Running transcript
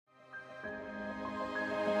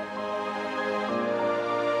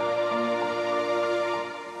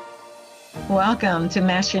Welcome to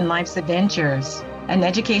Mastering Life's Adventures, an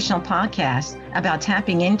educational podcast about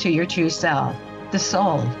tapping into your true self, the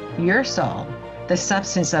soul, your soul, the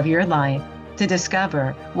substance of your life, to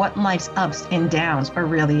discover what life's ups and downs are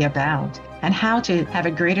really about, and how to have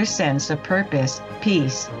a greater sense of purpose,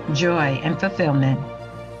 peace, joy, and fulfillment.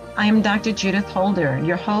 I am Dr. Judith Holder,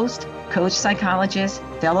 your host, coach, psychologist,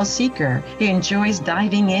 fellow seeker who enjoys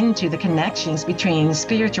diving into the connections between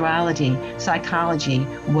spirituality, psychology,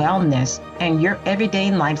 wellness, and your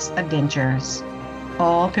everyday life's adventures.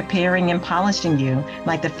 All preparing and polishing you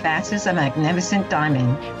like the facets of a magnificent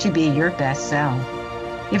diamond to be your best self.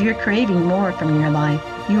 If you're craving more from your life,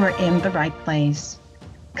 you are in the right place.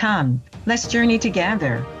 Come, let's journey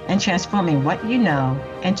together and transforming what you know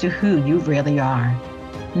into who you really are.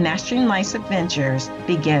 Mastering Life's Adventures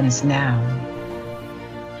begins now.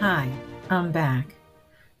 Hi, I'm back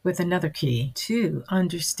with another key to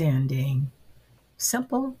understanding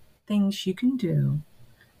simple things you can do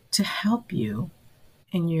to help you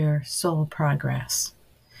in your soul progress.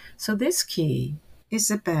 So this key is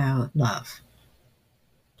about love.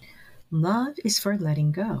 Love is for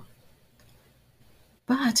letting go,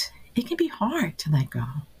 but it can be hard to let go.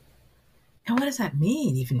 And what does that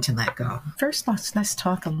mean, even to let go? First, let's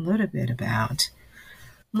talk a little bit about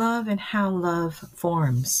love and how love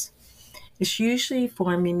forms. It's usually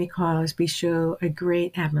forming because we show a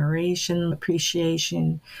great admiration,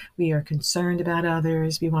 appreciation. We are concerned about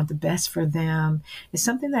others. We want the best for them. It's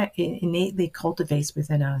something that innately cultivates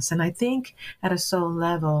within us. And I think at a soul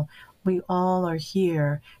level, we all are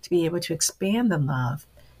here to be able to expand the love,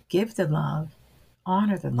 give the love,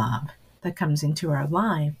 honor the love that comes into our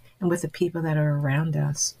life and with the people that are around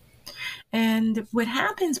us. And what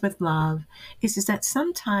happens with love is that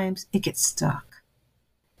sometimes it gets stuck.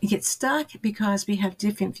 It gets stuck because we have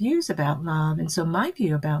different views about love. And so my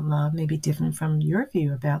view about love may be different from your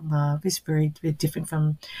view about love. It's very different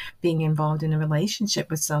from being involved in a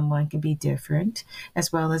relationship with someone can be different,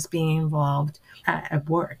 as well as being involved at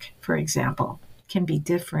work, for example, can be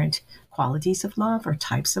different qualities of love or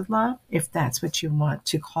types of love, if that's what you want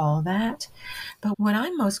to call that. But what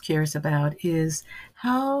I'm most curious about is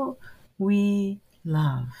how we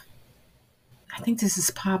love. I think this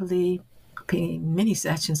is probably many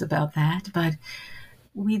sessions about that, but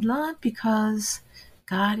we love because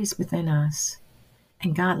God is within us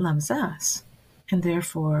and God loves us. And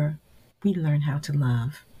therefore, we learn how to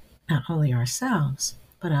love not only ourselves,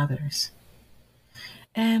 but others.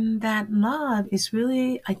 And that love is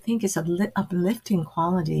really, I think, is an uplifting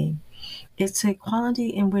quality. It's a quality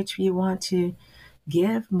in which we want to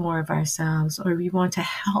give more of ourselves, or we want to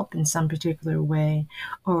help in some particular way,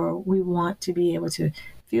 or we want to be able to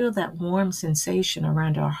feel that warm sensation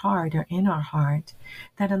around our heart or in our heart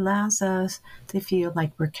that allows us to feel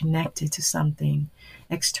like we're connected to something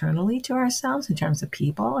externally to ourselves in terms of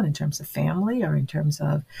people and in terms of family or in terms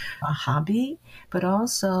of a hobby, but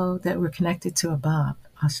also that we're connected to above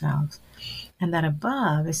ourselves. And that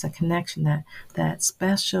above is a connection, that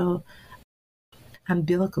special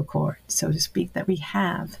umbilical cord, so to speak, that we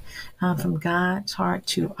have from God's heart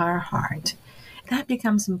to our heart. That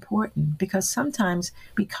becomes important because sometimes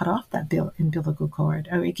we cut off that umbilical cord,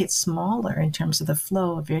 or it gets smaller in terms of the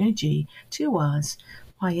flow of energy to us.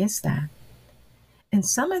 Why is that? And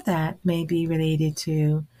some of that may be related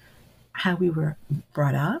to how we were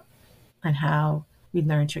brought up and how we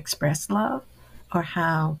learned to express love, or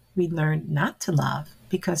how we learned not to love,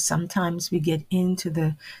 because sometimes we get into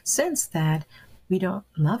the sense that we don't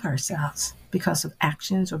love ourselves because of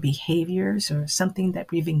actions or behaviors or something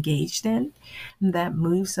that we've engaged in that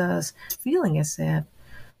moves us feeling as if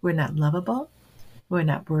we're not lovable, we're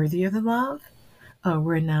not worthy of the love, or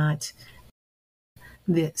we're not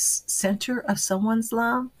the center of someone's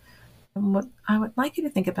love. And what I would like you to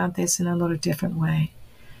think about this in a little different way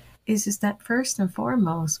is that first and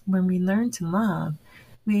foremost, when we learn to love,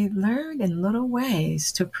 we learn in little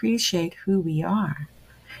ways to appreciate who we are.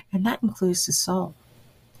 And that includes the soul.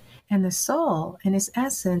 And the soul, in its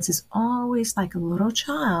essence, is always like a little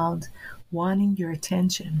child wanting your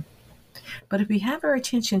attention. But if we have our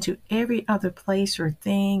attention to every other place or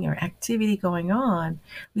thing or activity going on,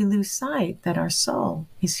 we lose sight that our soul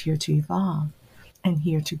is here to evolve and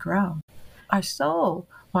here to grow. Our soul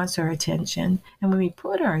wants our attention, and when we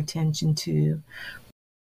put our attention to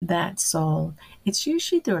that soul, it's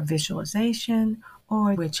usually through a visualization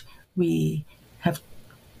or which we have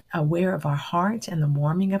aware of our heart and the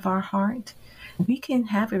warming of our heart, we can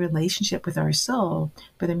have a relationship with our soul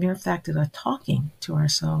by the mere fact of talking to our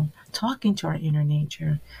soul, talking to our inner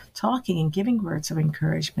nature, talking and giving words of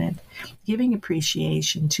encouragement, giving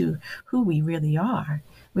appreciation to who we really are,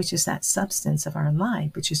 which is that substance of our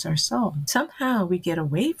life, which is our soul. Somehow we get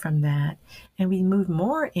away from that and we move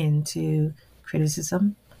more into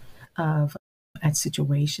criticism of a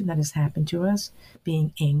situation that has happened to us,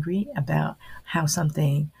 being angry about how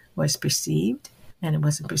something was perceived and it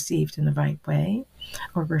wasn't perceived in the right way,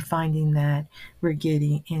 or we're finding that we're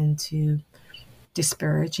getting into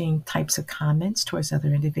disparaging types of comments towards other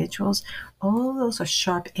individuals. All those are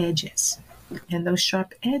sharp edges, and those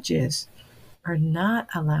sharp edges are not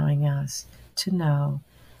allowing us to know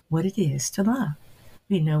what it is to love.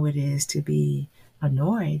 We know it is to be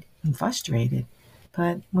annoyed and frustrated,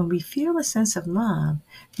 but when we feel a sense of love,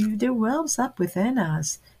 there wells up within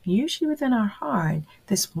us, usually within our heart,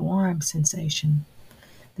 this warm sensation,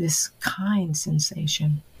 this kind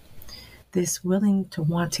sensation, this willing to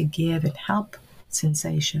want to give and help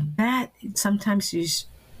sensation. That sometimes is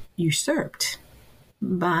usurped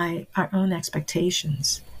by our own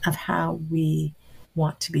expectations of how we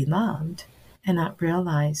want to be loved, and not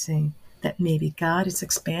realizing that maybe God is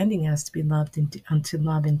expanding us to be loved unto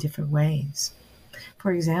love in different ways.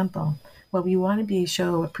 For example, we want to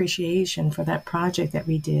show appreciation for that project that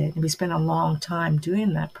we did, and we spent a long time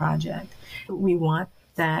doing that project. We want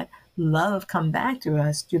that love come back to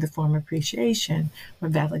us through the form of appreciation or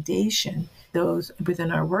validation. Those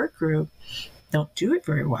within our work group don't do it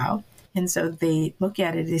very well, and so they look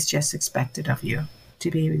at it as just expected of you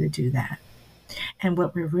to be able to do that. And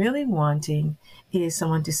what we're really wanting is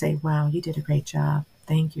someone to say, wow, you did a great job.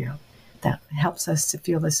 Thank you. That helps us to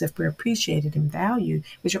feel as if we're appreciated and valued,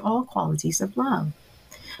 which are all qualities of love.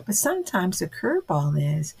 But sometimes the curveball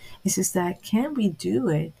is that can we do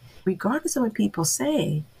it regardless of what people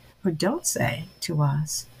say or don't say to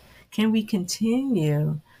us? Can we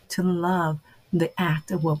continue to love the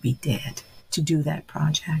act of what we did to do that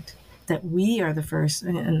project? That we are the first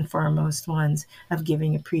and foremost ones of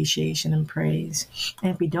giving appreciation and praise.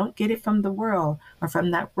 And if we don't get it from the world or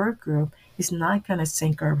from that work group, it's not going to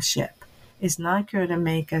sink our ship. It's not going to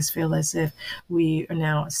make us feel as if we are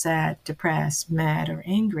now sad, depressed, mad, or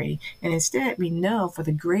angry. And instead, we know for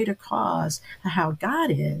the greater cause of how God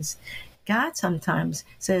is. God sometimes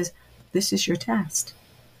says, this is your test.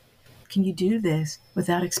 Can you do this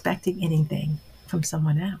without expecting anything from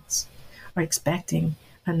someone else or expecting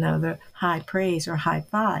another high praise or high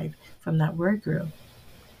five from that work group?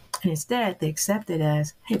 And instead, they accept it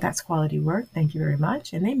as, hey, that's quality work. Thank you very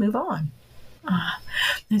much. And they move on.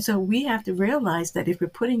 And so we have to realize that if we're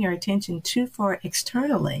putting our attention too far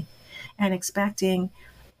externally and expecting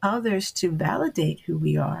others to validate who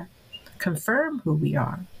we are, confirm who we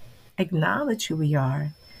are, acknowledge who we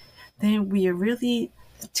are, then we are really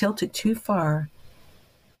tilted too far.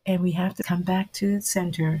 And we have to come back to the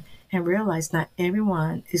center and realize not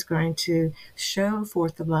everyone is going to show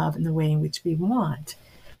forth the love in the way in which we want.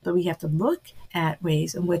 But we have to look at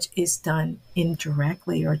ways in which it's done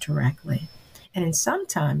indirectly or directly. And then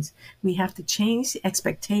sometimes we have to change the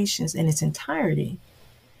expectations in its entirety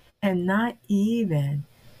and not even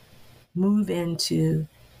move into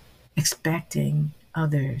expecting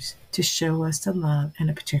others to show us the love in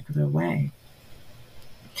a particular way.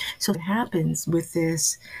 So what happens with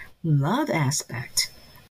this love aspect,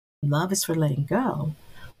 love is for letting go.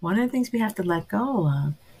 One of the things we have to let go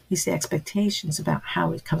of is the expectations about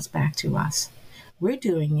how it comes back to us. We're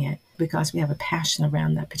doing it because we have a passion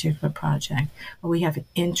around that particular project, or we have an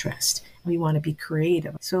interest. We want to be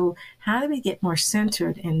creative. So how do we get more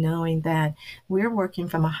centered in knowing that we're working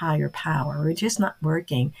from a higher power? We're just not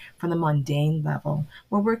working from the mundane level.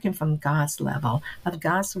 We're working from God's level of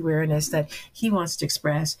God's awareness that He wants to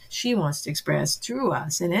express, she wants to express through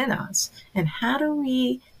us and in us. And how do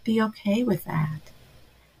we be okay with that?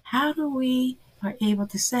 How do we are able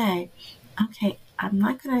to say, okay, I'm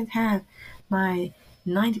not going to have my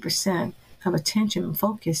 90% of attention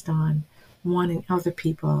focused on wanting other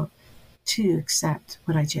people to accept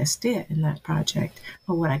what I just did in that project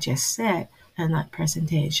or what I just said in that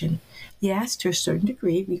presentation. Yes, to a certain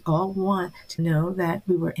degree, we all want to know that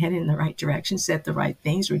we were heading in the right direction, said the right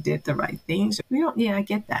things, or did the right things. I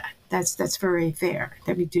get that. That's very fair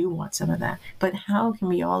that we do want some of that. But how can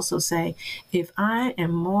we also say, if I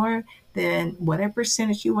am more than whatever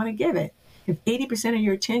percentage you want to give it, if 80% of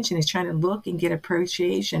your attention is trying to look and get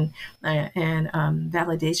appreciation and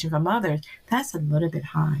validation from others, that's a little bit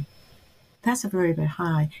high. That's a very bit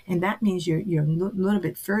high. And that means you're a little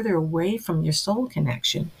bit further away from your soul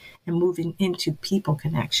connection and moving into people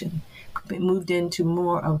connection. Moved into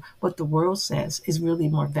more of what the world says is really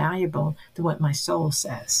more valuable than what my soul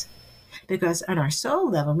says. Because on our soul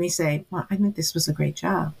level, we say, well, I think this was a great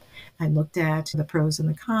job. I looked at the pros and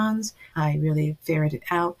the cons. I really ferreted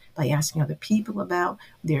out by asking other people about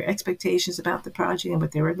their expectations about the project and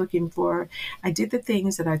what they were looking for. I did the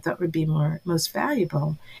things that I thought would be most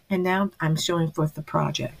valuable. And now I'm showing forth the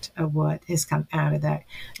project of what has come out of that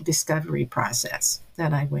discovery process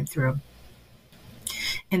that I went through.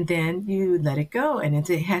 And then you let it go. And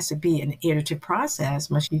it has to be an iterative process.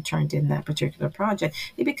 Once you turned in that particular project,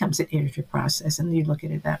 it becomes an iterative process, and you look at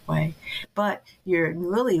it that way. But you're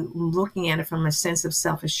really looking at it from a sense of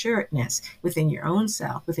self-assuredness within your own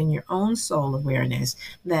self, within your own soul awareness,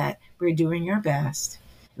 that we're doing our best.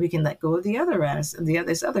 We can let go of the other rest,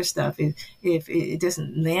 this other stuff, if it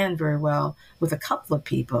doesn't land very well with a couple of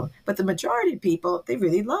people. But the majority of people, they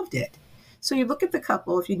really loved it. So you look at the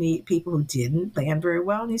couple, if you need people who didn't land very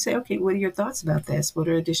well, and you say, okay, what are your thoughts about this? What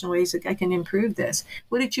are additional ways that I can improve this?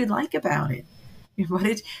 What did you like about it? What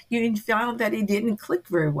did you found that it didn't click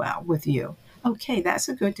very well with you? Okay, that's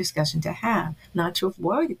a good discussion to have, not to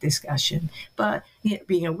avoid a discussion, but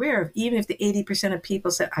being aware of, even if the 80% of people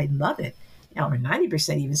said, I love it, or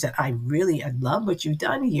 90% even said, I love what you've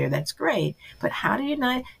done here. That's great. But how do you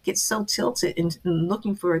not get so tilted in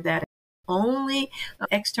looking for that only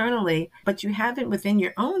externally, but you haven't within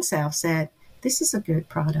your own self said, this is a good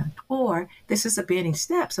product, or this is a beginning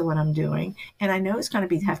steps of what I'm doing, and I know it's going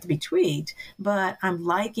to have to be tweaked, but I'm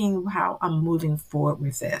liking how I'm moving forward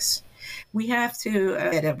with this. We have to,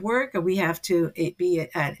 at work, or we have to be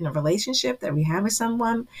in a relationship that we have with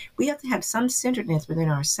someone, we have to have some centeredness within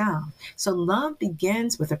ourselves. So love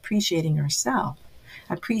begins with appreciating ourselves,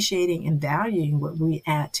 appreciating and valuing what we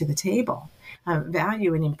add to the table.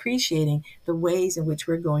 Value and appreciating the ways in which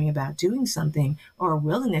we're going about doing something, or a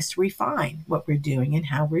willingness to refine what we're doing and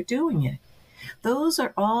how we're doing it. Those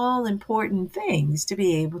are all important things to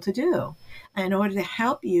be able to do in order to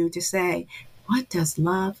help you to say, what does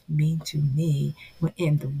love mean to me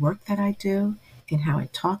in the work that I do, and how I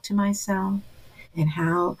talk to myself, and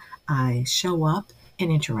how I show up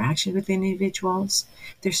in interaction with individuals?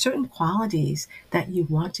 There's certain qualities that you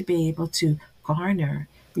want to be able to garner,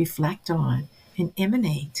 reflect on, and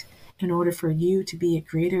emanate in order for you to be a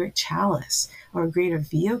greater chalice or a greater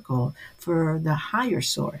vehicle for the higher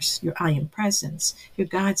source, your I am presence, your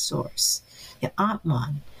God source, your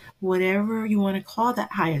Atman, whatever you want to call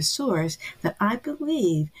that higher source. That I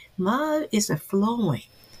believe love is a flowing,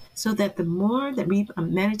 so that the more that we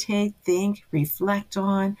meditate, think, reflect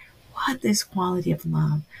on, what is quality of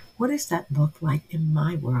love? What does that look like in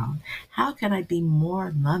my world? How can I be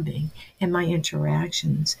more loving in my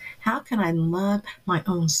interactions? How can I love my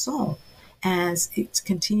own soul as it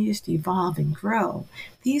continues to evolve and grow?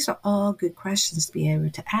 These are all good questions to be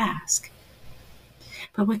able to ask.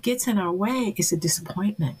 But what gets in our way is the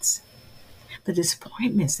disappointments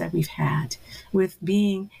that we've had with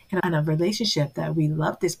being in a relationship that we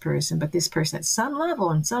love this person, but this person at some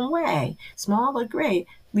level, in some way, small or great,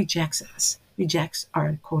 rejects us, rejects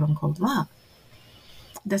our quote unquote love.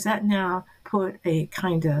 Does that now put a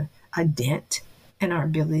kind of a dent in our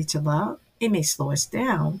ability to love? It may slow us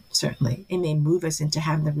down, certainly. It may move us into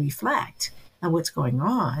having to reflect on what's going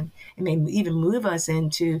on. It may even move us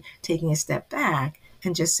into taking a step back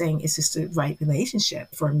and just saying, is this the right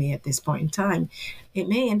relationship for me at this point in time? It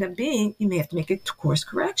may end up being, you may have to make a course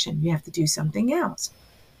correction. You have to do something else.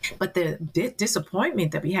 But the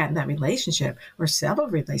disappointment that we had in that relationship, or several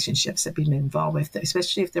relationships that we've been involved with,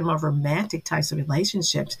 especially if they're more romantic types of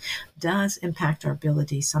relationships, does impact our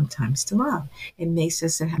ability sometimes to love. It makes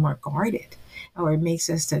us more guarded, or it makes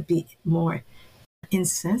us to be more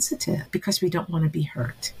insensitive because we don't want to be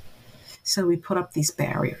hurt. So we put up these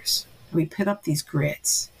barriers. We put up these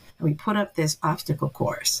grids. And we put up this obstacle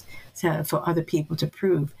course for other people to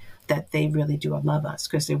prove that they really do love us,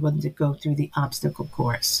 because they're willing to go through the obstacle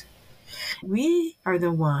course. We are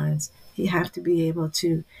the ones who have to be able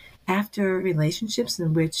to, after relationships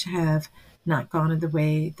in which have not gone in the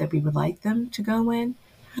way that we would like them to go in,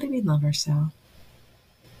 how do we love ourselves?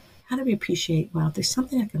 How do we appreciate, well, there's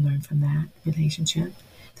something I can learn from that relationship.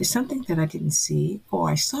 There's something that I didn't see,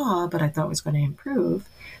 or I saw, but I thought was going to improve,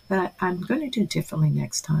 but I'm going to do differently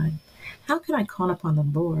next time. How can I call upon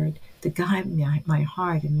the Lord to guide my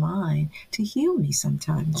heart and mind to heal me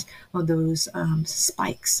sometimes of those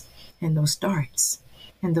spikes and those darts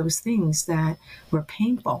and those things that were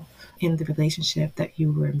painful in the relationship that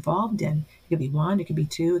you were involved in. It could be one, it could be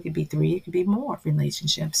two, it could be three, it could be more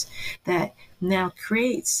relationships that now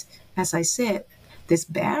creates, as I said, this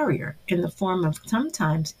barrier in the form of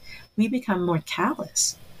sometimes we become more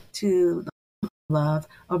callous to love,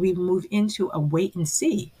 or we move into a wait and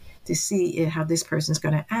see to see how this person's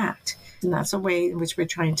going to act. And that's a way in which we're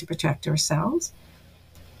trying to protect ourselves.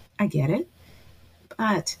 I get it.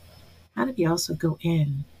 But how do we also go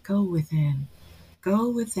within,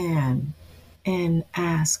 and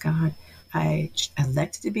ask God, I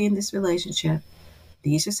elected to be in this relationship.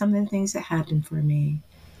 These are some of the things that happened for me.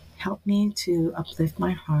 Help me to uplift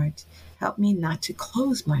my heart. Help me not to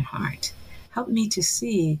close my heart. Help me to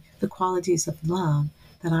see the qualities of love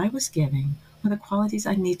that I was giving or the qualities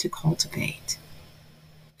I need to cultivate.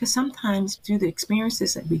 Because sometimes through the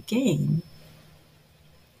experiences that we gain,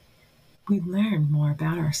 we learn more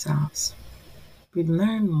about ourselves. We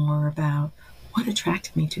learn more about what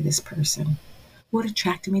attracted me to this person, what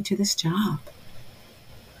attracted me to this job,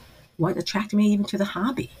 what attracted me even to the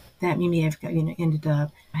hobby that we may have ended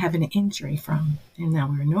up having an injury from, and now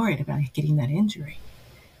we're annoyed about getting that injury.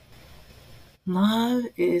 Love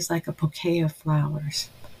is like a bouquet of flowers,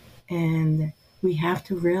 and we have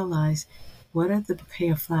to realize what are the bouquet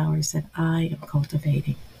of flowers that I am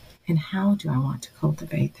cultivating, and how do I want to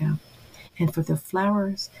cultivate them. And for the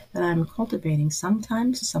flowers that I'm cultivating,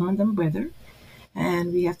 sometimes some of them wither,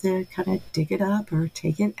 and we have to kind of dig it up or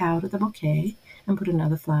take it out of the bouquet and put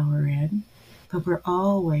another flower in. But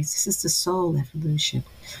this is the soul evolution.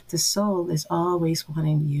 The soul is always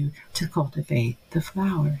wanting you to cultivate the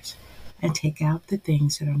flowers and take out the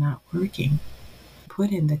things that are not working.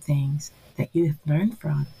 Put in the things that you have learned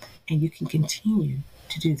from, and you can continue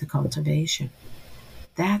to do the cultivation.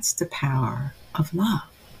 That's the power of love.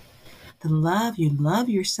 You love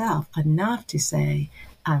yourself enough to say,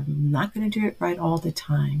 I'm not going to do it right all the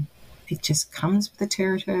time. It just comes with the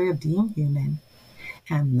territory of being human.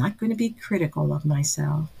 I'm not going to be critical of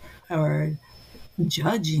myself or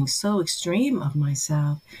judging so extreme of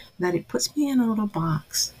myself that it puts me in a little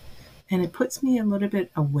box, and it puts me a little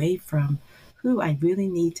bit away from who I really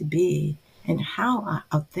need to be and how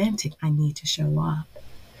authentic I need to show up.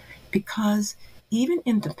 Because even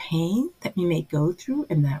in the pain that we may go through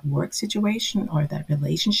in that work situation or that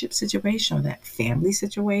relationship situation or that family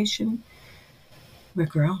situation, we're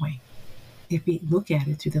growing. If we look at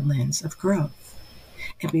it through the lens of growth,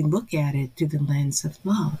 if we look at it through the lens of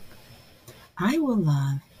love, I will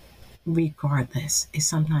love regardless is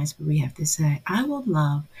sometimes what we have to say. I will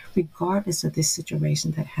love regardless of this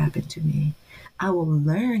situation that happened to me. I will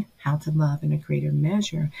learn how to love in a greater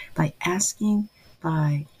measure by asking,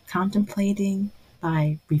 by contemplating,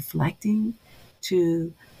 by reflecting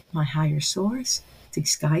to my higher source to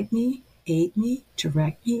guide me, aid me,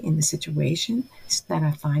 direct me in the situation that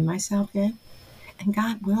I find myself in. And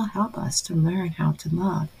God will help us to learn how to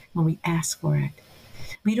love when we ask for it.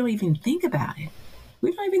 We don't even think about it.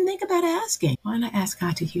 We don't even think about asking. Why not ask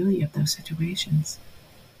God to heal you of those situations?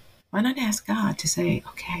 Why not ask God to say,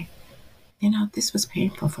 okay, this was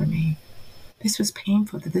painful for me. This was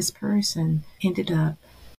painful that this person ended up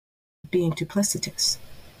being duplicitous.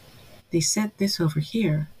 They said this over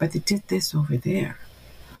here, but they did this over there.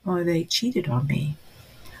 Or they cheated on me.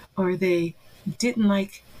 Or they didn't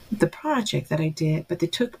like the project that I did, but they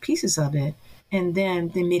took pieces of it and then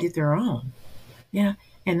they made it their own.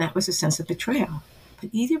 And that was a sense of betrayal. But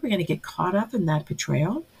either we're going to get caught up in that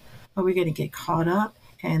betrayal, or we're going to get caught up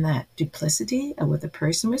in that duplicity of what the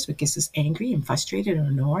person was, which gets us angry and frustrated and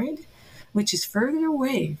annoyed, which is further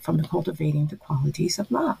away from cultivating the qualities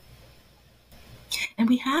of love. And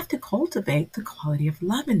we have to cultivate the quality of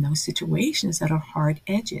love in those situations that are hard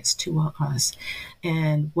edges to us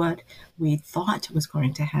and what we thought was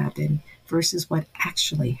going to happen versus what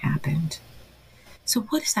actually happened. So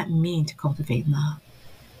what does that mean to cultivate love?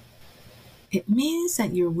 It means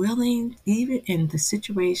that you're willing, even in the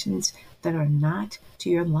situations that are not to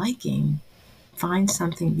your liking, find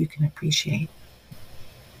something you can appreciate.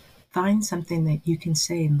 Find something that you can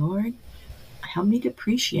say, Lord, help me to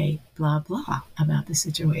appreciate blah, blah about the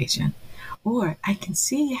situation. Or I can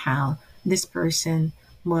see how this person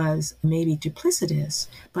was maybe duplicitous,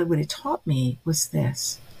 but what it taught me was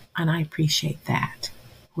this. And I appreciate that,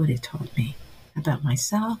 what it taught me about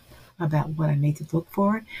myself, about what I need to look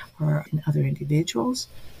for or in other individuals.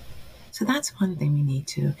 So that's one thing we need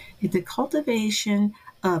to. The cultivation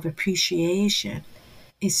of appreciation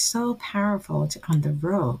is so powerful on the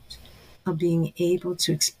road of being able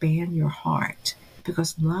to expand your heart,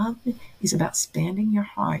 because love is about expanding your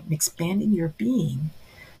heart and expanding your being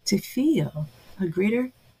to feel a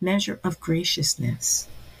greater measure of graciousness,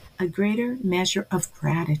 a greater measure of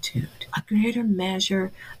gratitude, a greater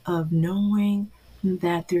measure of knowing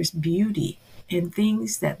that there's beauty in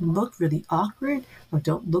things that look really awkward or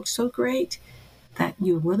don't look so great, that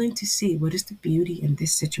you're willing to see what is the beauty in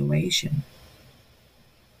this situation.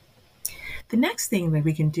 The next thing that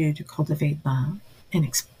we can do to cultivate love and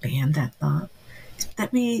expand that love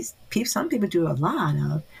is that some people do a lot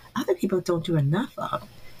of, other people don't do enough of,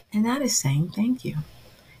 and that is saying thank you.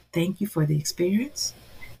 Thank you for the experience.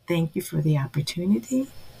 Thank you for the opportunity.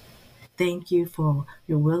 Thank you for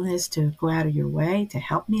your willingness to go out of your way to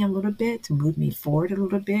help me a little bit, to move me forward a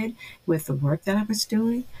little bit with the work that I was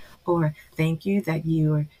doing. Or thank you that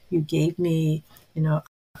you gave me,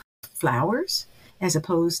 flowers, as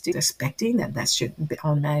opposed to expecting that should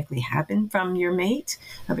automatically happen from your mate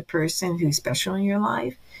or the person who's special in your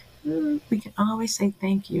life. We can always say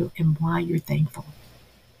thank you and why you're thankful.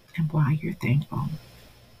 And why you're thankful.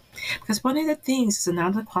 Because one of the things is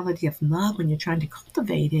another quality of love when you're trying to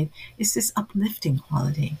cultivate it is this uplifting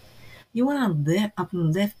quality. You want to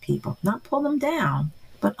uplift people, not pull them down,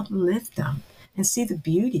 but uplift them and see the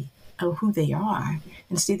beauty of who they are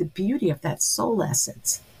and see the beauty of that soul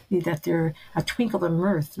essence, that they're a twinkle of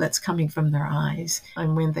mirth that's coming from their eyes.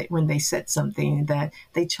 And when they said something that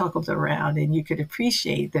they chuckled around and you could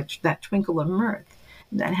appreciate that twinkle of mirth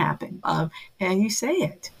that happened. And you say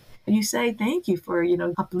it. And you say, thank you for,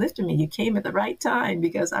 uplifting me. You came at the right time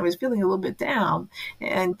because I was feeling a little bit down.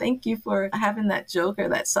 And thank you for having that joke or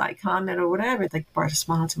that side comment or whatever that brought a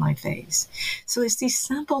smile to my face. So it's these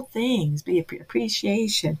simple things, be it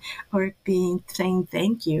appreciation or saying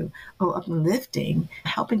thank you or uplifting,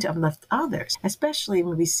 helping to uplift others, especially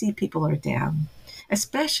when we see people are down.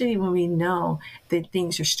 Especially when we know that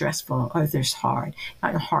things are stressful or there's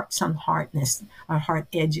some hardness or hard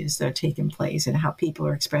edges that are taking place and how people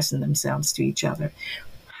are expressing themselves to each other.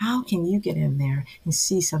 How can you get in there and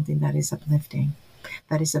see something that is uplifting,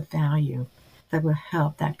 that is of value, that will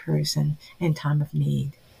help that person in time of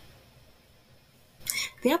need?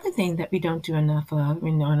 The other thing that we don't do enough of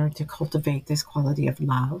in order to cultivate this quality of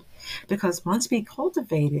love, because once we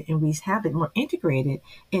cultivate it and we have it more integrated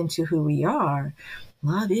into who we are,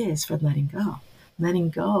 love is for letting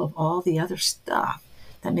go of all the other stuff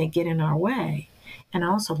that may get in our way, and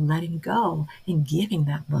also letting go and giving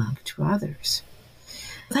that love to others.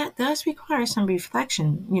 That does require some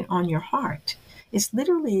reflection on your heart. It's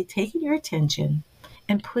literally taking your attention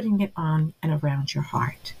and putting it on and around your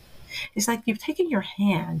heart. It's like you've taken your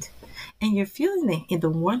hand and you're feeling the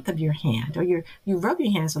warmth of your hand, or you rub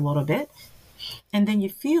your hands a little bit, and then you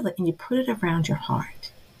feel it and you put it around your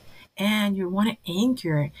heart. And you want to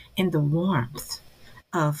anchor in the warmth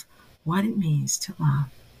of what it means to love.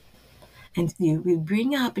 And you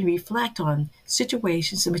bring up and reflect on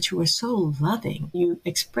situations in which you were so loving. You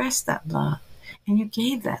expressed that love and you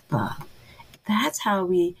gave that love. That's how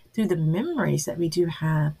through the memories that we do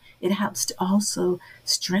have, it helps to also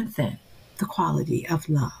strengthen the quality of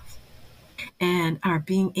love and our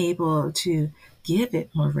being able to give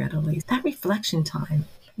it more readily. That reflection time,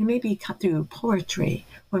 it may be through poetry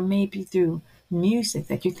or maybe through music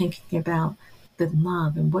that you're thinking about the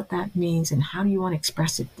love and what that means and how do you want to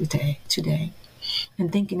express it today.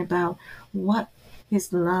 And thinking about what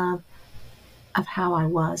is love of how I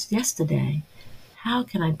was yesterday. How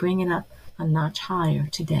can I bring it up a notch higher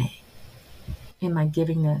today in my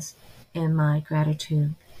givingness, in my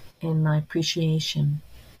gratitude, in my appreciation,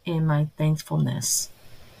 in my thankfulness?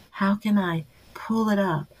 How can I pull it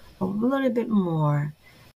up a little bit more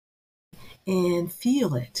and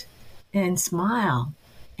feel it and smile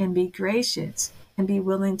and be gracious and be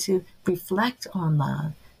willing to reflect on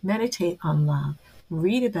love, meditate on love,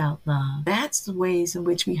 read about love? That's the ways in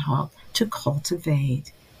which we help to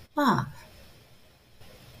cultivate love.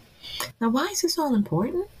 Now, why is this all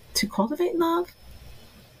important to cultivate love?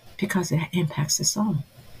 Because it impacts the soul.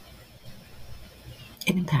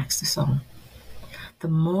 It impacts the soul. The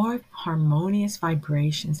more harmonious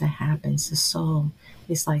vibrations that happens, the soul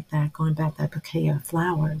is like that, going back to that bouquet of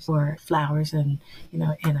flowers or flowers in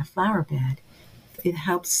a flower bed. It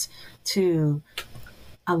helps to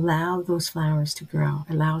allow those flowers to grow,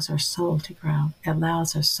 allows our soul to grow,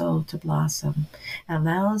 allows our soul to blossom,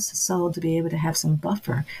 allows the soul to be able to have some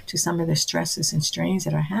buffer to some of the stresses and strains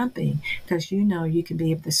that are happening, because you can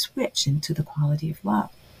be able to switch into the quality of love.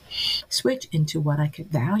 Switch into what I could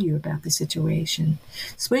value about the situation.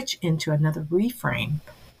 Switch into another reframe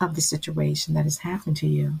of the situation that has happened to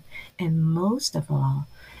you. And most of all,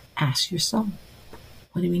 ask your soul,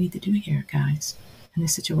 what do we need to do here, guys, in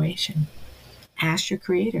this situation? Ask your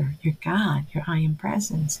Creator, your God, your I Am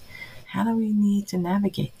Presence, how do we need to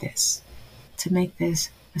navigate this to make this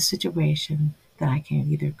a situation that I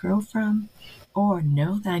can either grow from or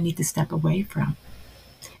know that I need to step away from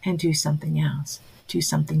and do something else, do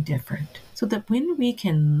something different. So that when we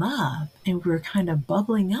can love and we're kind of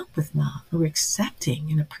bubbling up with love, and we're accepting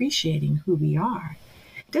and appreciating who we are,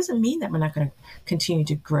 it doesn't mean that we're not going to continue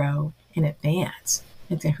to grow and advance.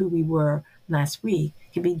 And that who we were last week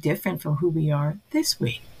can be different from who we are this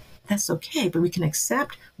week. That's okay, but we can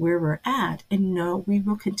accept where we're at and know we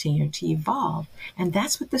will continue to evolve. And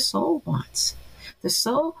that's what the soul wants. The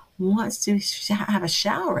soul wants to have a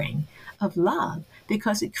showering of love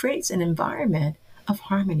because it creates an environment of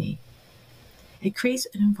harmony. It creates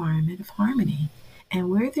an environment of harmony. And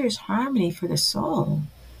where there's harmony for the soul,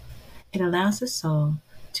 it allows the soul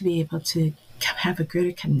to be able to have a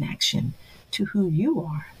greater connection to who you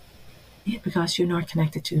are. Because you're not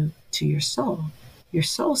connected to your soul. Your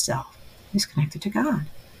soul self is connected to God.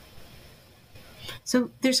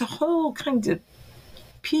 So there's a whole kind of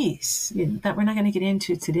piece that we're not going to get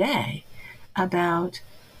into today about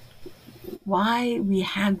why we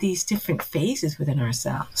have these different phases within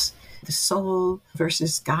ourselves. The soul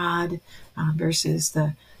versus God versus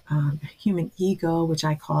the human ego, which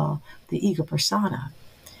I call the ego persona.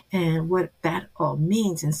 And what that all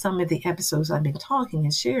means in some of the episodes I've been talking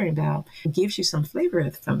and sharing about gives you some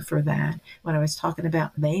flavor for that. When I was talking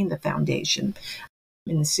about laying the foundation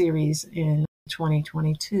in the series in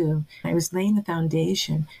 2022, I was laying the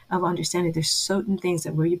foundation of understanding there's certain things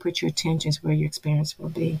that where you put your attention is where your experience will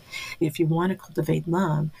be. If you want to cultivate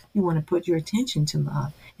love, you want to put your attention to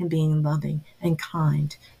love and being loving and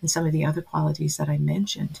kind and some of the other qualities that I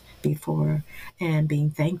mentioned before, and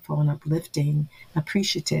being thankful and uplifting,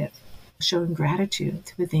 appreciative, showing gratitude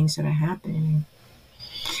to the things that are happening.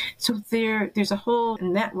 So there's a whole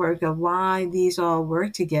network of why these all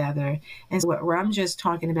work together. And so what I'm just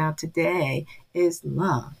talking about today is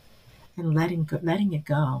love and letting it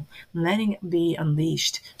go, letting it be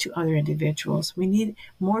unleashed to other individuals. We need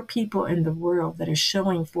more people in the world that are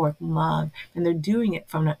showing forth love, and they're doing it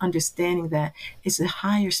from an understanding that it's a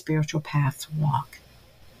higher spiritual path to walk.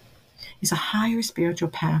 It's a higher spiritual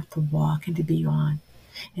path to walk and to be on.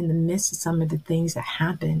 In the midst of some of the things that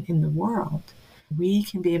happen in the world, we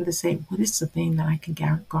can be able to say, what is the thing that I can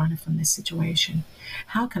garner from this situation?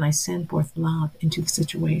 How can I send forth love into the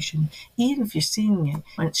situation? Even if you're seeing it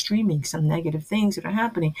and streaming some negative things that are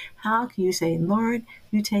happening, how can you say, Lord,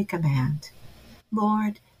 you take command.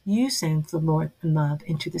 Lord, you send the Lord love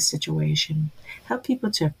into the situation. Help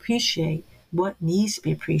people to appreciate what needs to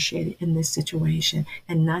be appreciated in this situation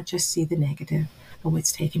and not just see the negative of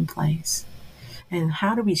what's taking place. And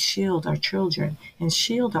how do we shield our children and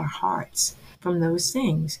shield our hearts from those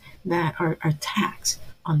things that are attacks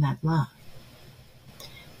on that love?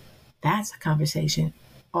 That's a conversation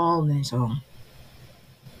all in its own.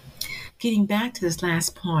 Getting back to this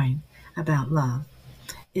last point about love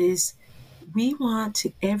is we want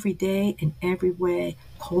to every day in every way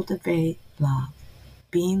cultivate love,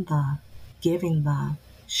 being love, giving love,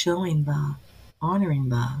 showing love, honoring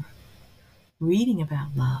love, reading about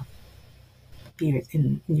love, be it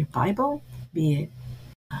in your Bible, be it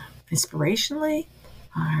inspirationally,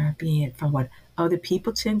 or be it from what other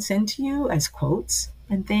people send to you as quotes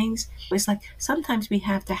and things. It's like sometimes we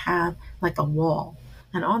have to have like a wall,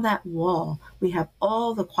 and on that wall we have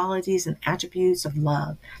all the qualities and attributes of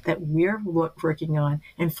love that we're working on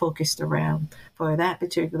and focused around for that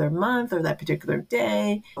particular month or that particular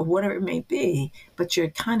day or whatever it may be. But you're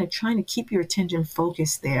kind of trying to keep your attention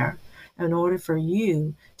focused there in order for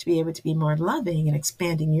you to be able to be more loving and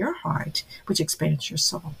expanding your heart, which expands your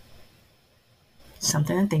soul.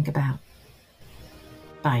 Something to think about.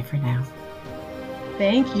 Bye for now.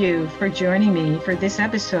 Thank you for joining me for this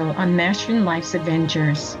episode on Mastering Life's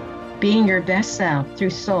Adventures, being your best self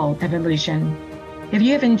through soul evolution. If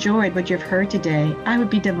you have enjoyed what you've heard today, I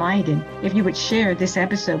would be delighted if you would share this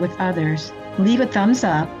episode with others, leave a thumbs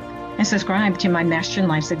up, and subscribe to my Mastering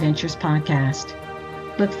Life's Adventures podcast.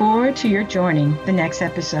 Look forward to your joining the next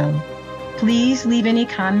episode. Please leave any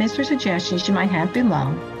comments or suggestions you might have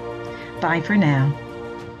below. Bye for now.